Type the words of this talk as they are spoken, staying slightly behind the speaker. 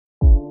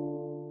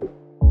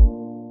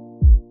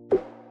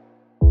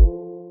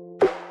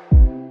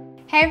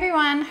Hey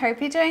everyone, hope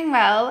you're doing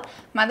well.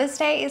 Mother's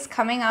Day is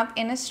coming up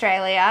in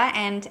Australia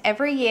and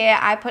every year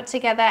I put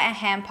together a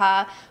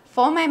hamper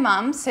for my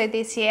mum. So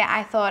this year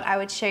I thought I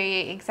would show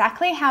you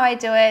exactly how I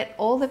do it,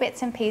 all the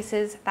bits and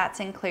pieces that's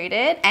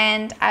included.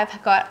 And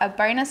I've got a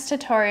bonus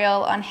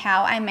tutorial on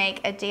how I make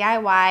a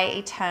DIY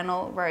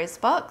eternal rose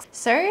box.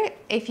 So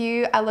if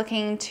you are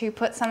looking to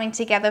put something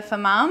together for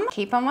mum,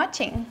 keep on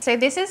watching. So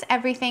this is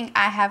everything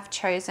I have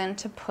chosen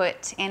to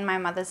put in my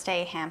Mother's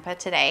Day hamper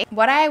today.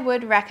 What I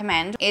would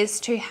recommend is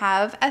to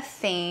have a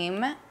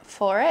theme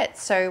for it.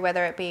 So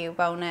whether it be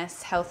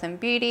wellness, health and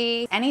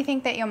beauty, anything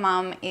that your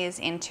mum is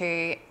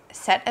into,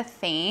 set a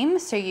theme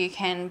so you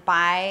can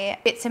buy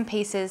bits and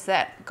pieces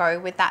that go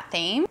with that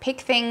theme.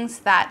 Pick things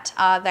that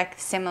are like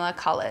similar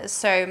colors.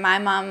 So my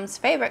mum's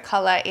favorite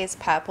color is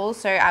purple,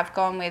 so I've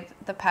gone with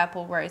the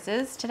purple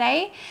roses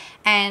today,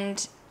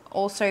 and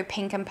also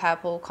pink and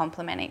purple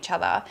complement each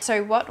other.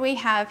 So what we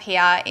have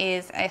here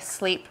is a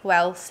sleep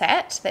well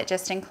set that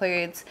just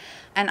includes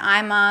an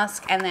eye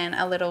mask and then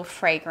a little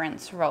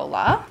fragrance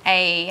roller,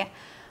 a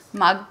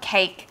mug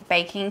cake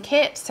baking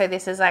kit. So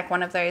this is like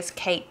one of those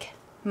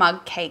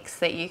mug cakes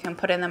that you can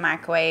put in the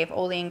microwave.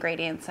 All the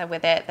ingredients are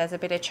with it. There's a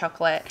bit of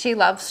chocolate. She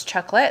loves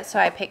chocolate, so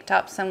I picked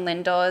up some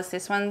Lindors.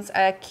 This one's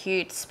a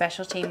cute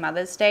specialty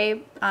Mother's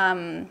Day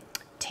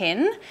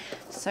tin,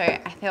 so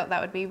I thought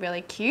that would be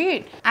really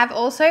cute. I've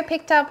also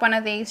picked up one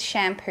of these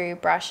shampoo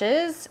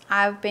brushes.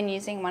 I've been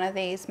using one of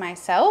these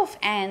myself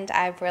and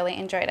I've really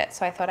enjoyed it,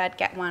 so I thought I'd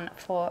get one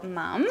for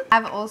mum.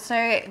 I've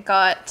also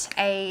got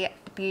a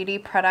beauty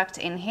product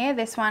in here.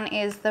 This one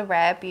is the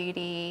Rare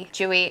Beauty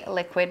Dewy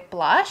Liquid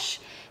Blush.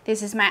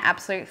 This is my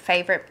absolute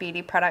favorite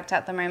beauty product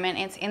at the moment.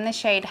 It's in the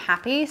shade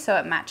Happy, so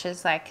it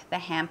matches like the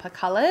hamper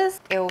colors.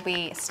 It will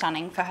be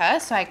stunning for her,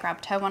 so I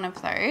grabbed her one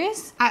of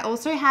those. I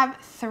also have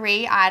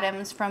 3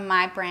 items from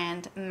my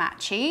brand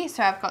Matchy.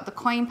 So I've got the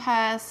coin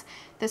purse,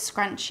 the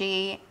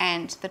scrunchie,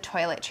 and the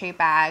toiletry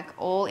bag,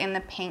 all in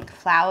the pink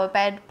flower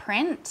bed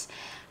print.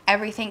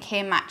 Everything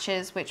here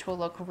matches, which will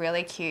look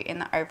really cute in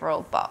the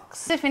overall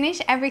box. To finish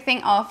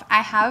everything off,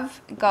 I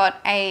have got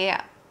a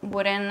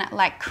wooden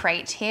like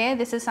crate here.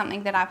 This is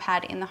something that I've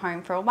had in the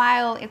home for a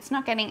while. It's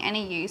not getting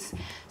any use,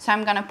 so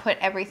I'm gonna put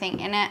everything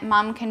in it.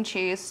 Mum can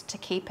choose to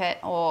keep it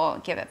or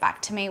give it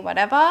back to me,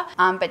 whatever.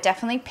 But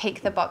definitely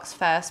pick the box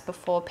first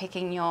before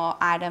picking your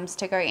items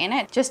to go in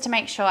it, just to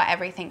make sure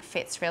everything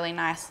fits really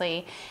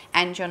nicely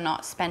and you're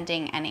not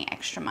spending any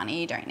extra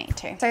money you don't need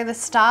to. So the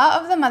star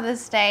of the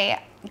Mother's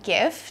Day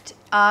gift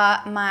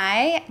are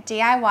my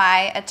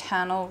DIY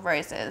Eternal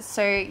Roses.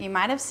 So you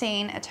might have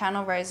seen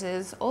Eternal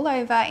Roses all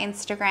over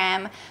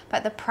Instagram,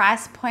 but the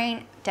price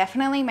point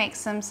definitely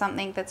makes them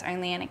something that's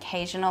only an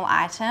occasional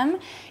item.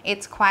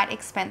 It's quite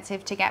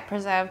expensive to get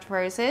preserved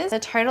roses. The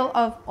total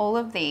of all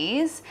of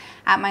these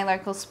at my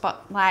local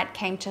Spotlight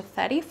came to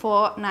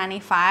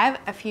 $34.95.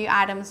 A few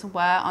items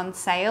were on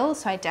sale,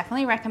 so I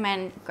definitely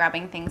recommend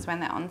grabbing things when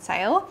they're on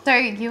sale. So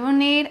you will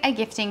need a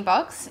gifting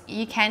box.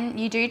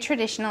 You do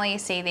traditionally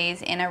see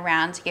these in a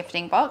round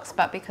gifting box,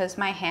 but because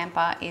my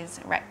hamper is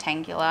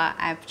rectangular,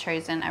 I've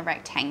chosen a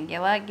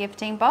rectangular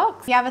gifting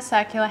box. If you have a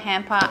circular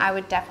hamper, I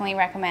would definitely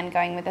recommend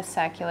going with a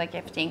circular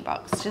gifting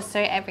box, just so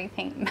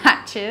everything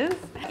matches.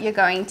 You're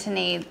going to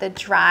need the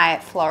dry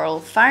floral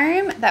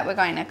foam that we're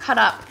going to cut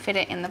up, fit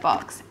it in the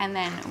box, and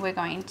then we're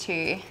going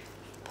to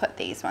put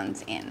these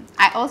ones in.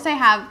 I also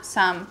have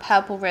some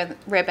purple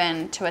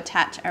ribbon to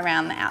attach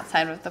around the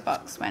outside of the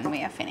box when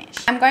we are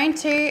finished. I'm going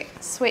to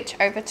switch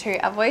over to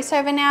a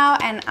voiceover now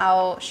and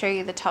I'll show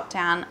you the top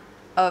down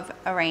of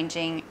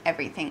arranging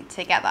everything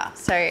together.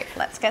 So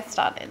let's get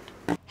started.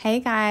 Hey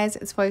guys,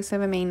 it's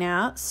voiceover me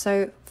now.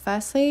 So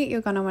firstly,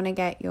 you're going to want to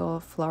get your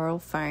floral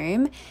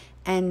foam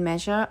and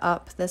measure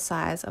up the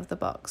size of the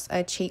box.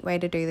 A cheat way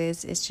to do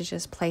this is to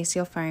just place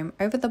your foam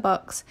over the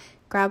box,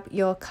 grab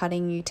your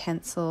cutting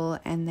utensil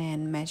and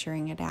then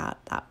measuring it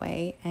out that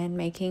way and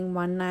making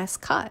one nice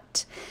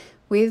cut.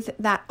 With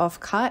that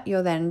offcut,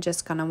 you're then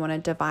just going to want to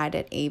divide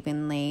it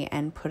evenly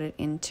and put it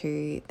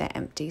into the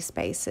empty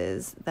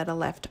spaces that are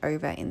left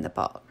over in the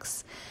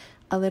box.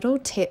 A little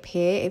tip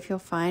here, if you're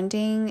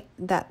finding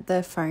that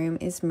the foam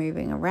is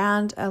moving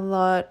around a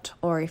lot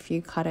or if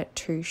you cut it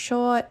too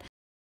short,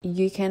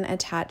 you can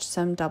attach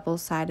some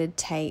double-sided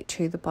tape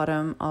to the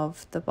bottom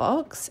of the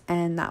box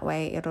and that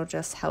way it'll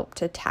just help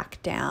to tack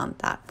down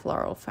that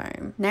floral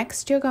foam.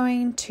 Next, you're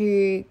going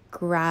to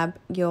grab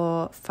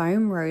your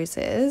foam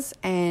roses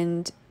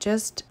and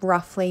just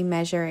roughly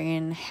measure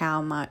in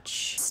how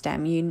much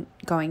stem you're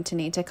going to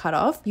need to cut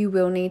off. You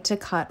will need to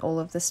cut all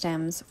of the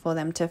stems for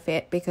them to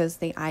fit, because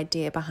the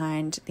idea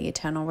behind the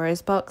Eternal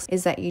Rose box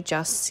is that you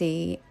just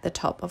see the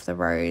top of the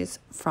rose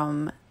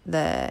from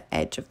the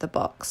edge of the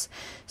box.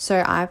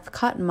 So I've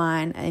cut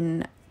mine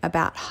in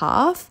about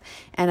half,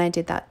 and I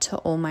did that to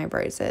all my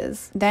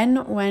roses.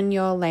 Then when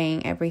you're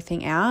laying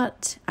everything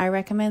out, I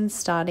recommend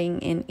starting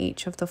in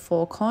each of the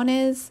 4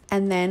 corners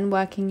and then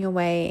working your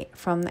way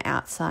from the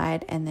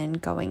outside and then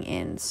going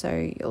in.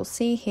 So you'll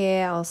see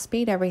here, I'll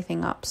speed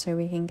everything up so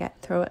we can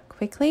get through it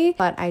quickly,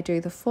 but I do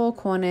the 4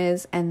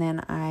 corners and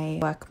then I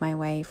work my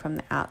way from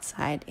the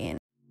outside in.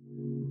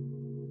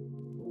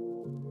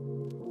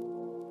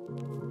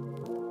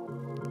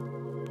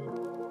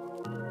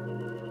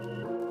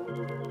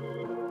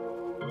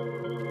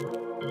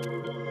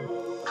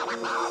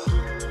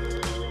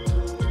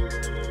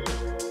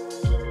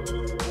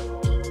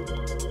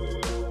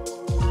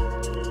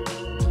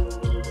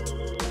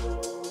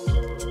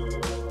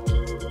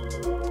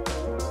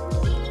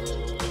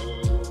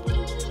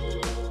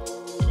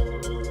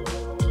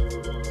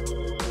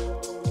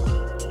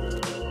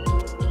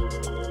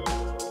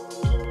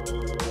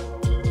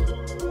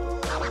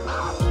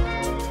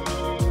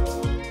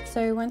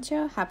 So once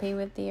you're happy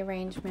with the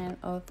arrangement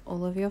of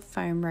all of your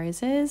foam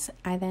roses,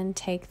 I then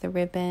take the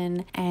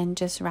ribbon and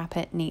just wrap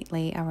it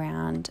neatly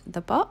around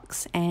the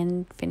box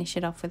and finish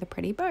it off with a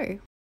pretty bow.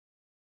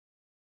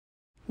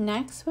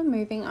 Next, we're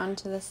moving on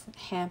to this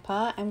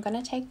hamper. I'm going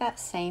to take that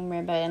same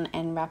ribbon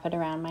and wrap it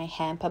around my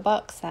hamper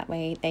box. That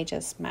way they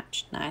just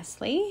match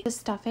nicely. The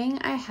stuffing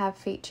I have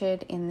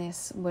featured in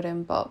this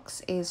wooden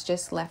box is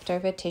just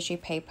leftover tissue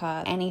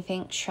paper,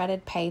 anything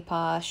shredded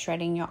paper,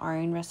 shredding your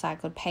own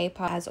recycled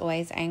paper. As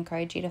always, I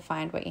encourage you to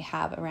find what you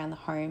have around the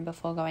home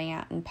before going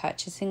out and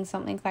purchasing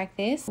something like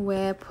this.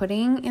 We're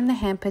putting in the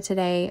hamper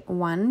today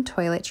 1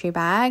 toiletry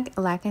bag.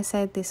 Like I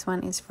said, this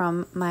one is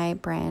from my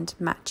brand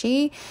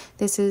Matchy.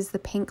 This is the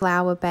pink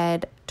flower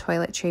bed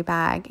toiletry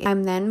bag.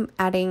 I'm then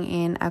adding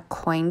in a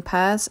coin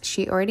purse.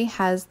 She already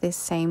has this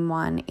same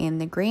one in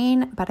the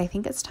green, but I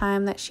think it's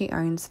time that she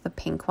owns the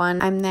pink one.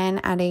 I'm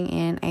then adding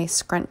in a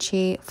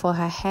scrunchie for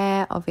her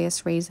hair.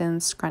 Obvious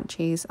reasons,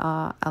 scrunchies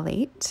are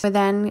elite. We're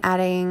then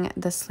adding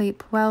the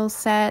sleep well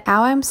set.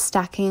 How I'm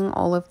stacking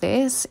all of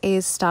this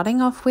is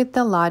starting off with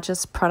the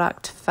largest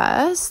product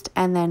first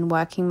and then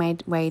working my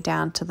way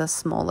down to the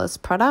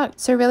smallest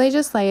product. So really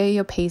just layer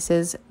your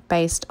pieces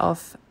based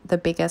off the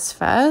biggest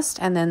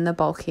first and then the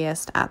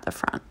bulkiest at the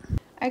front.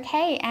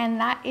 Okay, and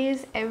that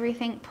is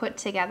everything put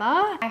together.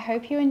 I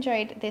hope you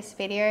enjoyed this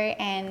video,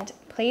 and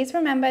please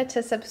remember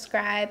to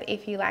subscribe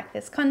if you like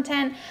this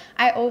content.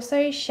 I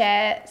also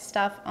share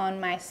stuff on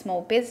my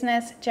small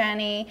business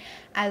journey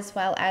as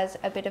well as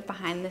a bit of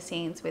behind the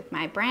scenes with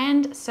my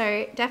brand.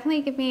 So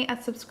definitely give me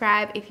a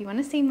subscribe if you want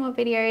to see more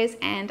videos,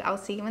 and I'll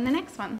see you in the next one.